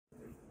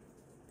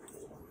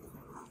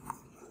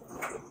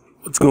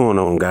going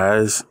on,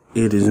 guys?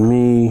 It is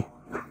me,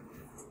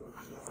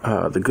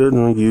 the good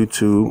on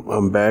YouTube.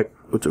 I'm back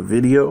with a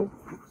video.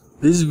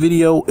 This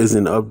video is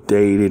an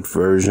updated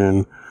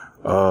version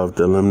of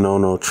the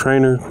Limnono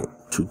Trainer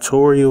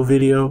tutorial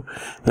video.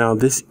 Now,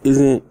 this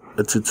isn't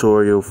a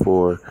tutorial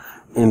for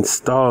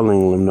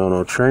installing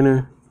Limnono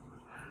Trainer,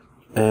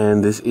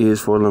 and this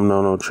is for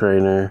Limnono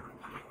Trainer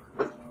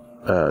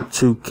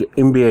NBA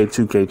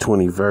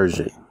 2K20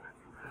 version.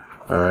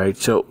 All right,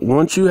 so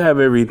once you have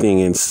everything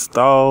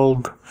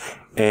installed,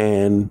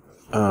 and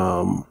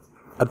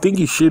I think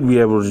you should be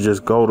able to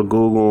just go to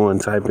Google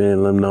and type in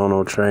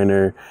Limnono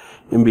Trainer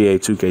NBA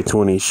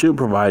 2K20. It should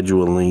provide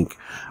you a link.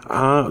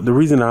 The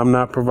reason I'm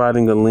not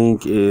providing a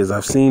link is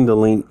I've seen the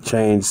link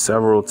change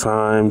several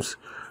times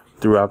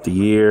throughout the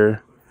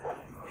year,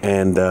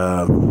 and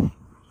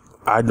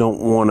I don't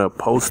want to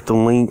post the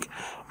link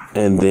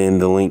and then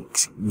the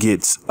link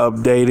gets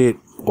updated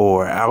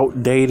or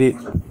outdated.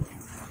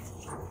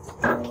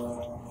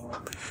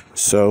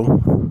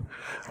 So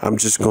I'm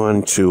just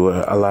going to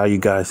allow you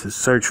guys to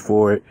search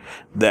for it.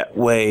 That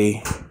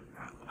way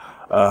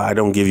I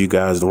don't give you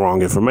guys the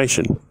wrong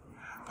information.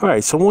 All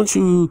right, so once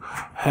you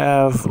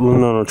have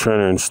Limnono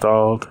Trainer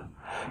installed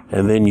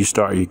and then you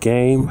start your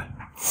game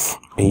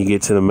and you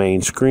get to the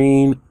main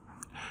screen,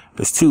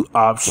 there's two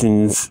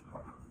options.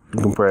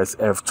 You can press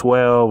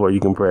F12 or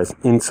you can press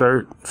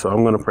insert. So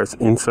I'm going to press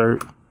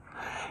insert,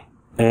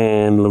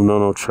 and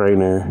Limnono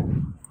Trainer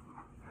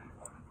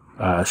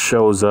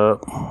shows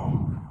up.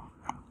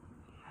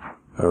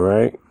 All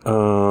right.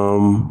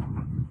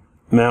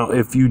 Now,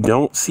 if you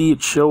don't see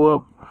it show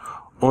up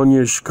on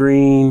your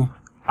screen,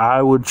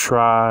 I would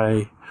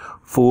try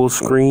full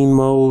screen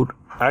mode.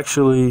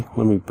 Actually,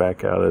 let me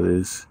back out of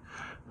this.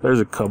 There's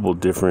a couple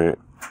different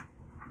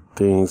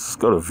things. Let's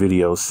go to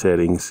video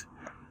settings.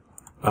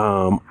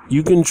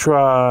 You can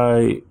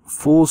try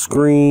full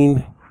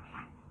screen.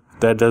 If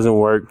that doesn't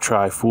work,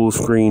 try full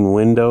screen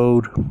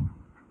windowed.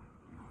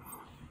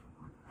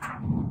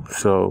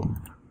 So,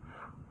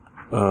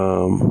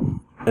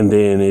 and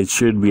then it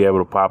should be able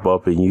to pop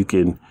up, and you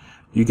can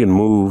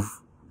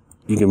move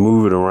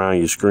it around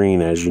your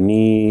screen as you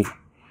need.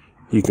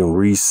 You can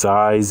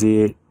resize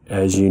it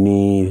as you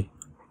need.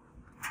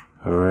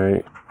 All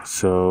right.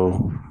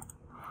 So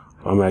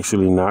I'm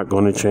actually not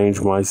going to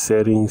change my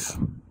settings.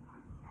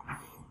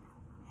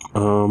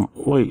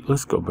 Wait,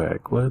 let's go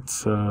back.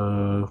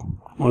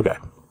 Okay.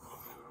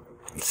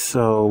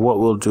 So what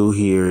we'll do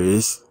here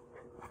is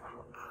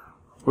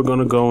we're going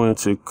to go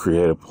into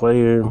create a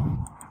player.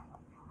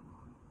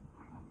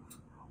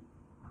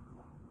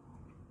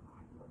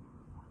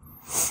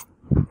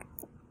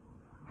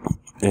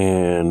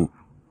 And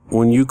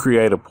when you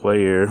create a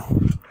player,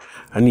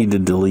 I need to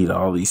delete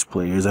all these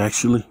players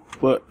actually.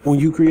 But when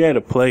you create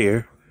a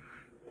player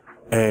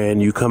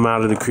and you come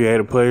out of the create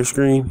a player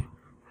screen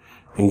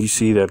and you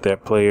see that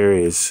that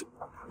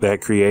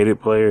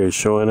created player is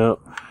showing up,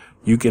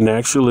 you can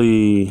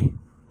actually,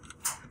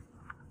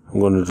 I'm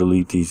going to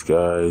delete these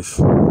guys.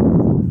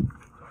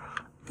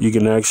 You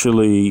can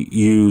actually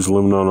use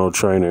Limnono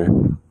Trainer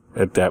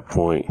at that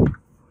point.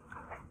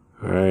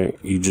 All right.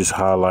 You just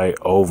highlight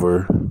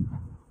over.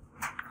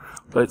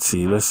 Let's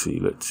see. I'll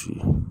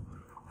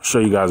show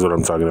you guys what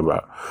I'm talking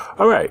about.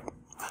 All right.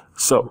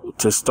 So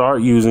to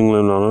start using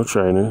Limnono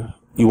Trainer,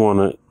 you want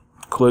to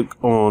click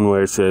on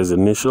where it says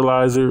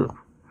initializer.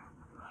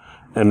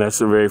 And that's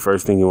the very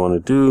first thing you want to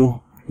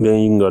do. Then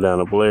you can go down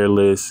to player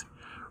list,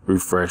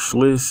 refresh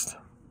list.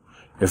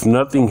 If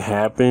nothing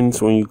happens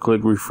when you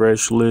click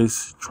refresh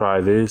list,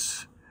 try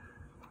this.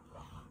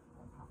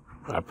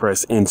 I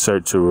press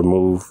insert to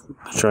remove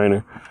the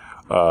trainer.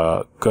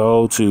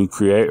 Go to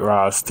create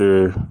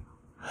roster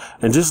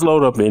and just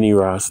load up any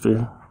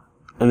roster.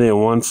 And then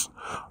once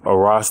a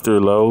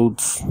roster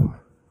loads,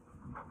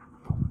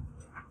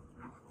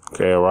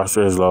 okay, a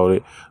roster is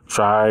loaded,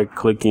 try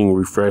clicking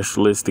refresh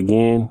list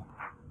again.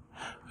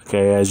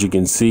 Okay, as you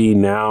can see,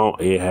 now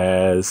it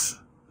has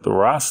the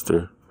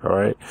roster. All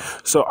right,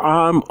 so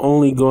I'm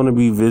only going to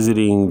be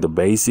visiting the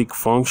basic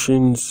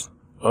functions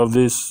of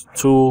this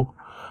tool,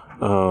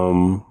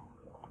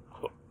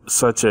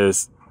 such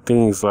as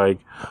things like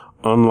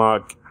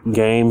unlock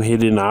game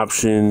hidden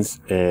options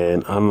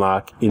and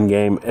unlock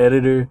in-game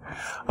editor.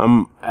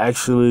 I'm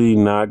actually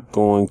not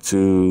going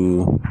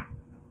to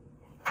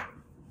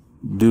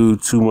do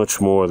too much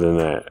more than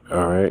that.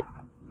 All right,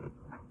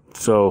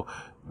 so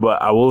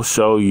but I will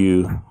show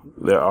you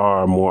there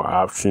are more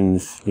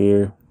options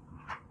here.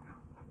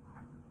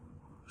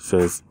 It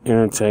says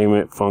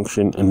entertainment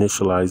function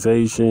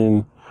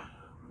initialization.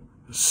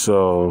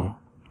 So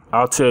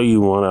I'll tell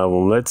you one of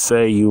them. Let's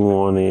say you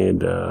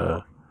wanted,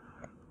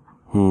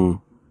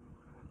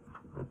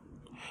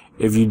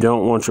 if you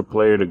don't want your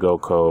player to go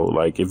cold,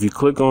 like if you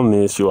click on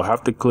this, you'll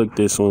have to click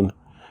this one.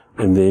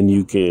 And then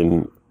you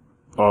can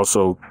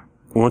also,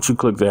 once you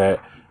click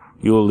that,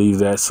 you'll leave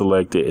that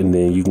selected, and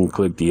then you can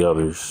click the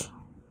others.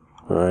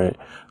 All right.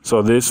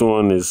 So this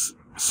one is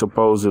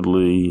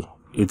supposedly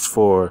It's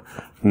for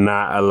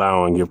not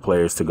allowing your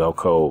players to go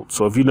cold.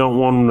 So if you don't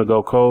want them to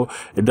go cold,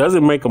 it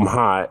doesn't make them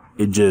hot.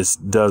 It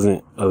just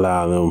doesn't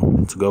allow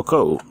them to go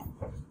cold.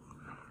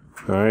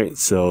 All right.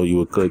 So you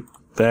would click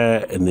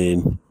that and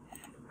then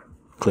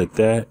click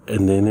that,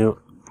 and then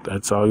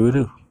that's all you would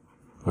do.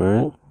 All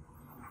right.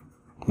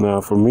 Now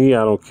for me,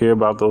 I don't care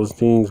about those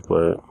things,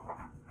 but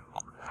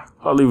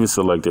I'll leave it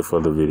selected for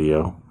the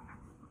video.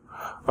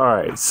 All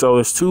right. So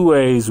there's two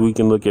ways we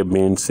can look at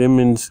Ben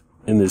Simmons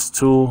in this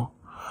tool.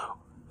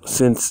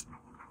 Since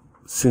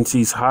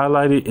he's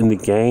highlighted in the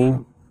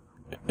game,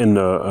 in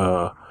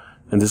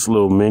this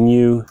little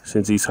menu,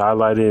 since he's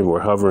highlighted and we're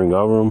hovering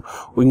over him,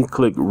 we can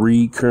click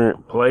read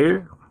current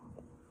player,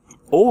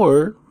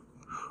 or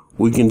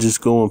we can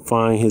just go and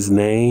find his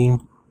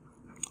name,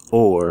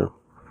 or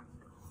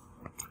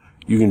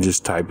you can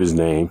just type his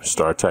name,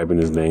 start typing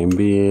his name,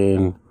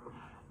 Ben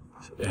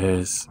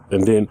S,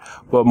 and then,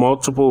 but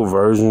multiple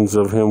versions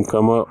of him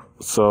come up.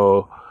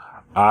 So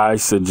I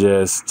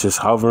suggest just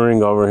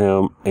hovering over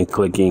him and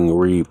clicking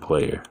read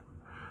player.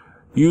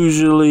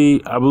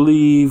 Usually, I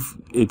believe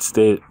it's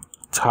the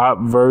top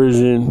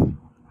version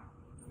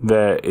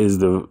that is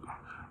the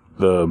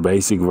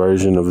basic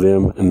version of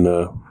them in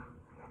the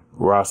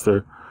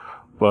roster.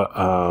 But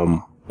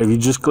if you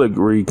just click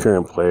read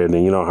current player,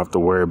 then you don't have to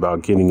worry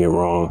about getting it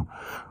wrong.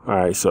 All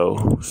right, so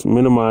let's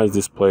minimize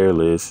this player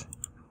list.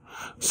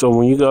 So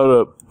when you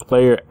go to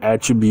player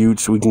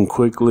attributes, we can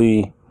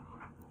quickly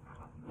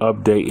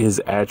update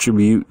his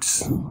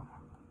attributes.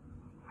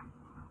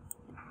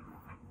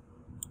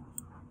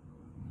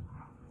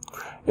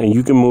 And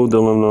you can move the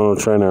Limnono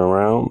Trainer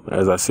around,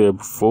 as I said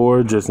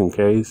before, just in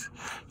case.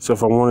 So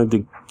if I wanted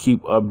to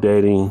keep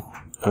updating,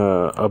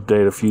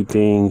 update a few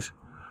things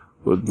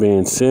with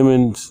Ben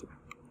Simmons,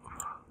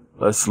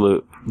 let's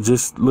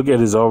just look at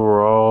his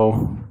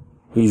overall.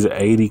 He's an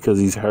 80 because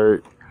he's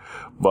hurt.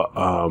 But,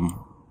 I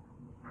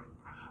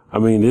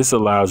mean, this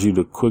allows you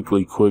to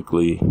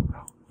quickly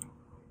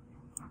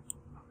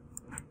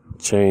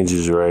change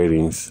his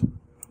ratings,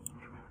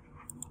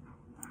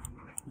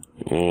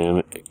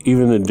 and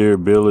even the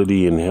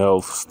durability and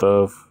health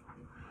stuff.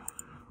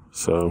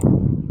 So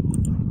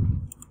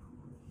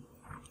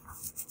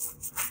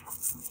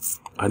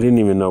I didn't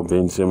even know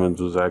Ben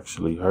Simmons was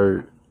actually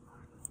hurt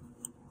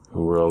in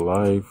real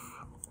life.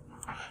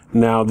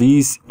 Now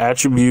these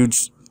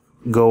attributes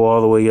go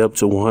all the way up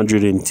to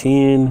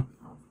 110.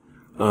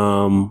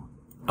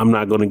 I'm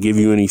not going to give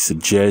you any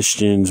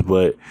suggestions,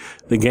 but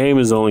the game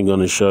is only going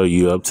to show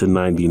you up to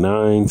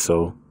 99.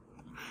 So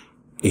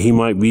he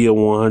might be a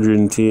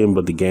 110,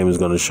 but the game is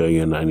going to show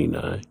you a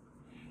 99.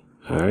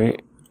 All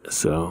right.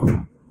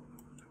 So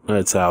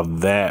that's how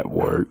that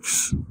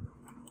works.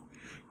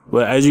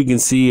 But as you can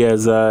see,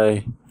 as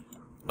I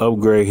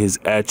upgrade his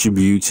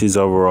attributes, his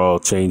overall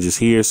changes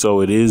here.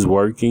 So it is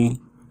working.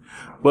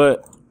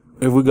 But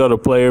if we go to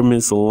player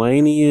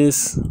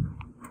miscellaneous,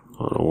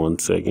 hold on one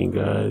second,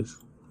 guys.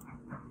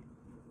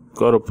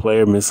 Go to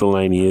player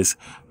miscellaneous.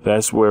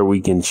 That's where we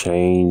can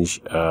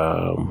change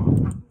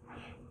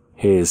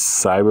his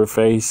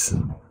cyberface.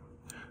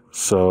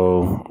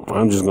 So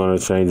I'm just going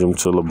to change him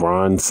to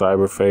LeBron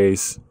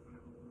cyberface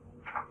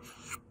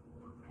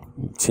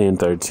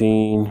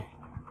 1013.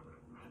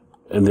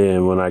 And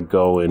then when I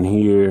go in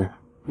here,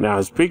 now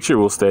his picture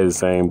will stay the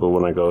same, but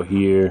when I go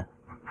here,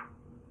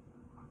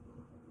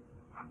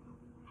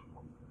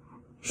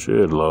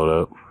 should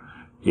load up.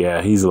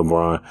 Yeah, he's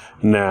LeBron.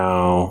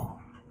 Now,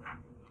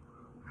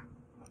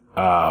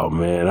 oh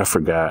man, I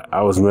forgot.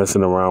 I was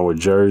messing around with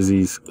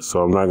jerseys,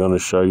 so I'm not going to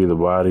show you the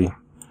body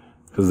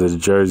because the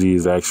jersey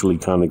is actually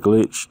kind of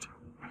glitched.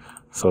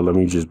 So let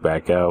me just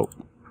back out.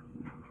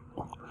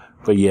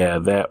 But yeah,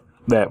 that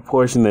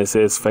portion that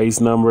says face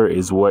number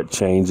is what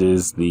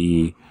changes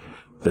the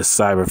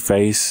cyber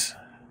face.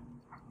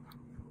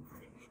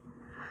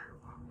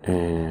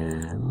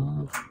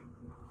 And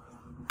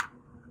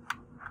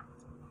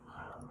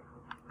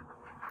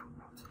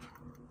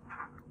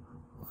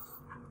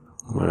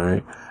all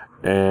right.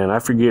 And I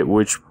forget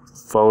which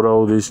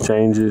photo this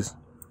changes,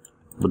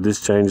 but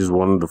this changes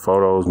one of the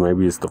photos.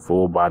 Maybe it's the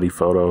full body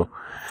photo.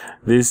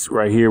 This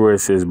right here where it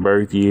says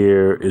birth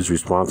year is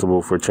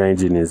responsible for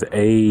changing his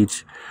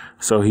age.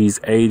 So he's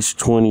age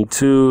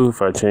 22.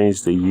 If I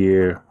change the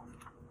year,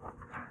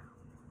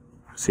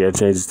 see, I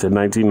changed it to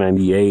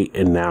 1998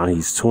 and now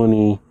he's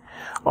 20.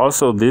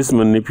 Also, this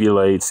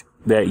manipulates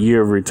that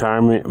year of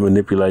retirement,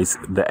 manipulates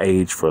the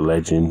age for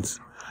legends.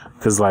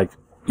 Because like,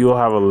 you'll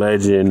have a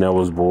legend that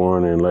was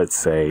born in, let's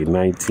say,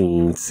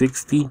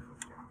 1960.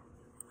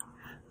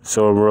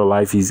 So in real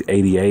life, he's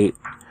 88.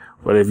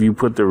 But if you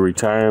put the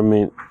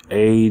retirement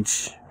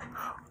age,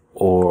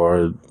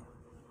 or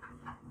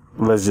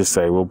let's just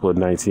say we'll put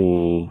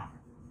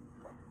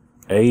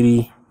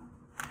 1980,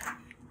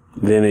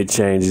 then it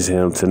changes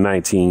him to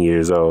 19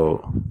 years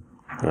old.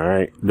 All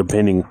right,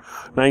 depending,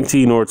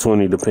 19 or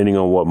 20, depending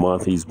on what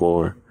month he's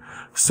born.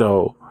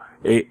 So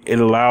it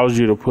allows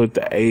you to put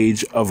the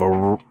age of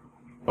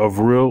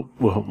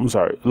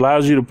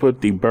allows you to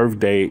put the birth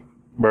date,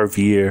 birth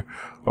year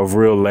of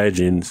real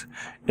legends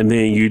And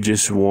then you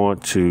just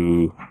want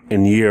to,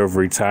 in year of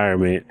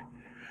retirement,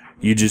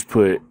 you just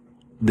put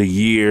the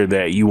year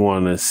that you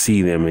want to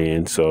see them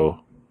in. So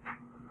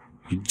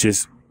you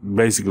just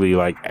basically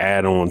like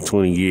add on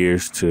 20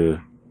 years to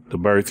the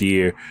birth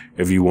year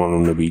if you want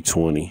them to be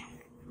 20.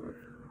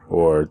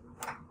 Or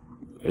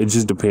it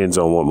just depends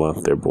on what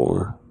month they're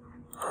born.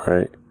 All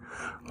right.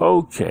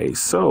 Okay,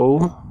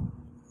 so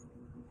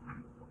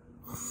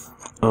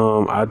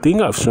I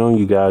think I've shown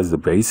you guys the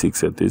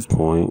basics at this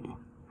point.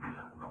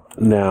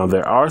 Now,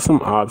 there are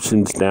some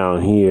options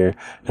down here,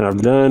 and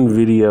I've done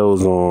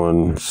videos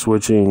on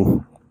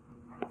switching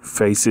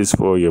faces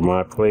for your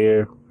My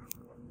Player.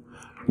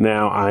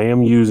 Now, I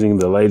am using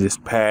the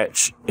latest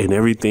patch, and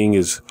everything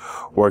is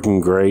working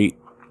great.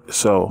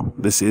 So,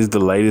 this is the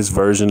latest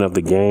version of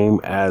the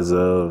game as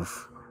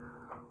of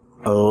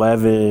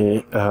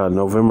November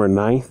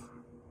 9th.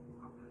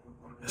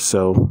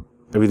 So,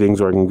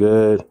 everything's working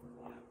good.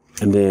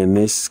 And then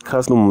this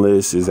custom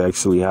list is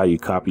actually how you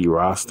copy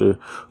roster.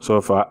 So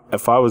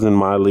if I was in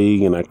my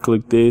league and I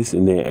click this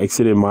and then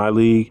exited my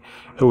league,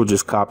 it will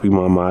just copy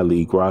my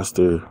league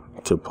roster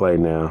to play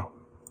now.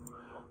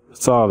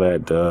 That's all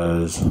that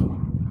does.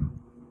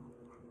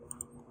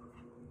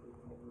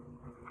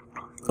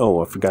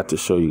 Oh, I forgot to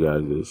show you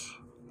guys this.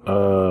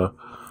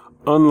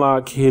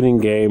 Unlock hidden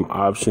game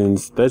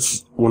options.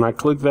 That's when I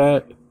click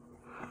that.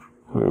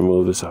 Let me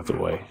move this out the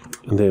way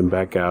and then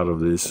back out of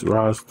this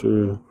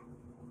roster.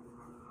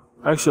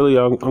 Actually,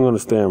 I'm going to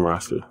stay in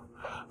roster.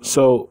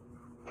 So,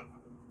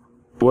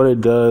 what it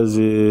does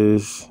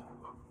is,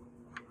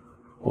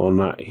 well,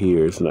 not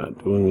here. It's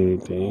not doing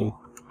anything.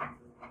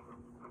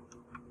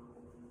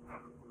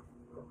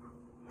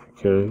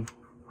 Okay.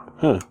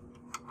 Huh.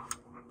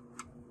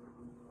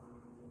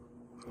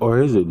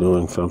 Or is it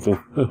doing something?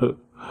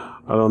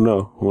 I don't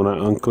know. When I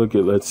unclick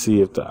it, let's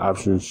see if the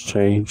options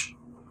change.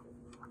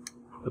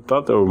 I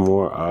thought there were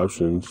more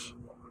options.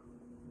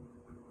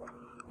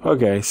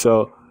 Okay,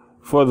 so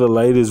for the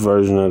latest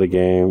version of the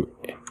game,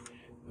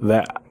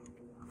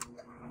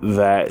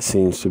 that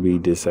seems to be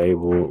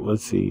disabled.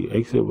 Let's see,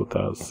 exit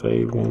without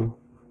saving.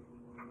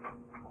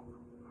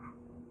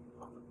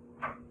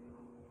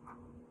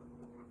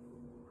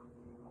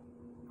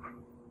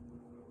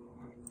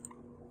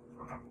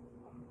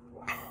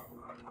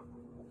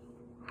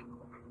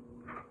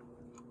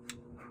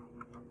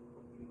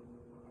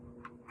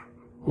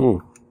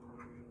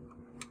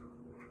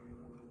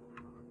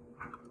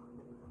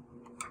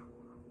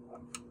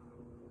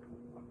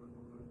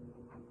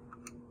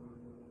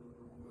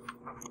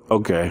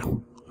 Okay,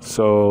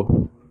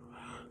 so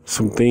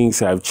some things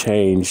have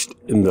changed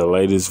in the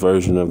latest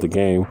version of the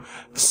game.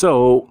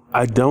 So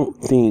I don't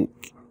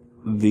think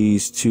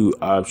these two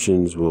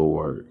options will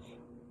work.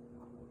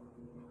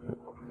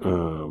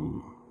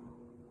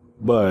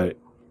 But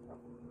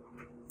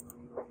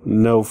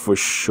know for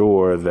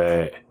sure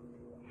that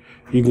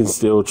you can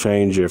still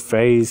change your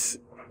face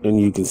and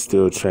you can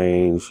still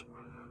change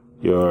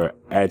your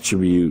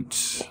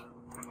attributes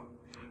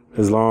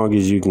as long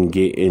as you can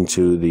get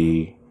into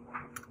the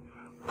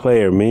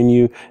player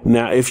menu.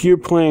 Now, if you're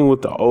playing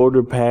with the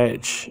older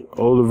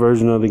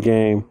version of the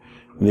game,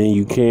 then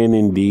you can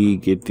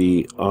indeed get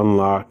the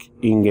unlock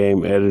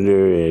in-game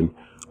editor and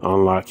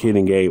unlock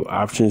hidden game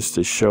options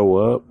to show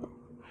up.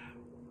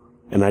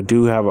 And I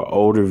do have an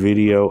older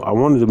video. I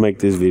wanted to make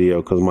this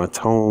video because my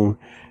tone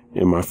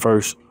in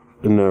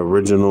the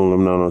original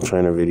Limnono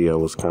Trainer video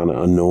was kind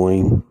of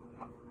annoying.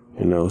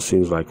 You know, it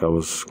seems like I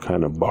was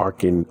kind of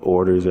barking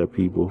orders at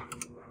people.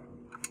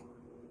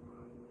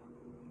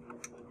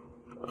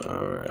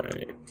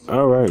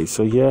 All right.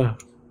 So yeah,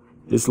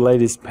 this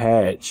latest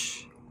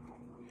patch,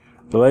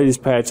 the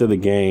latest patch of the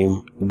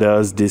game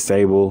does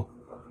disable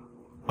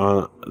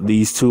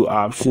these two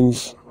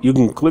options. You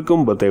can click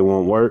them, but they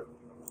won't work.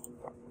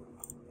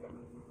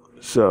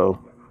 So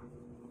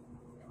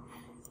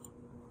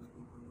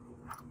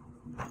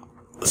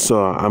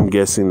I'm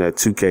guessing that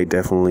 2K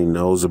definitely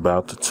knows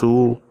about the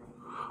tool,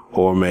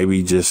 or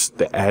maybe just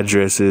the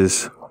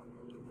addresses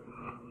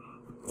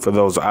for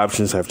those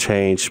options have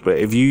changed. But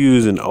if you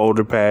use an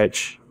older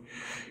patch,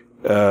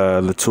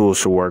 the tool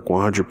should work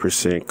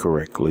 100%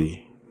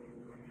 correctly.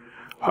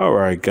 All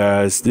right,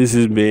 guys, this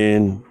has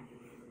been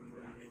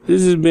a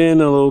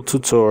little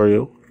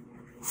tutorial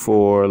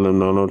for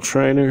Limnono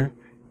Trainer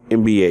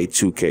NBA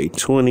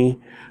 2K20.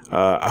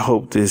 I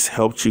hope this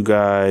helped you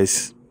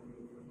guys,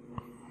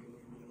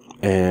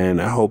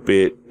 and I hope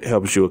it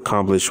helps you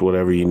accomplish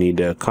whatever you need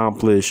to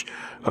accomplish.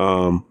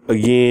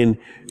 Again,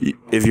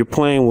 if you're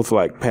playing with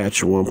like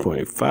patch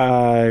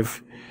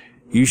 1.5,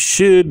 you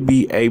should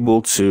be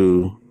able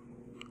to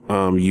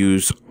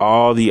use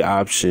all the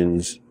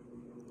options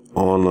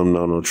on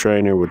Limnono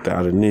Trainer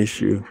without an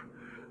issue.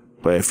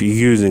 But if you're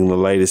using the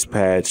latest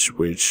patch,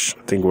 which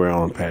I think we're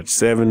on patch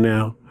 7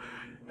 now,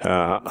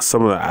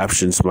 some of the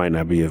options might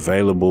not be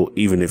available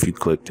even if you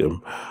click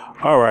them.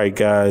 All right,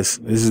 guys,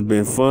 this has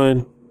been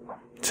fun.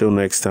 Till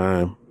next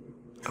time,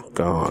 I'm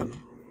gone.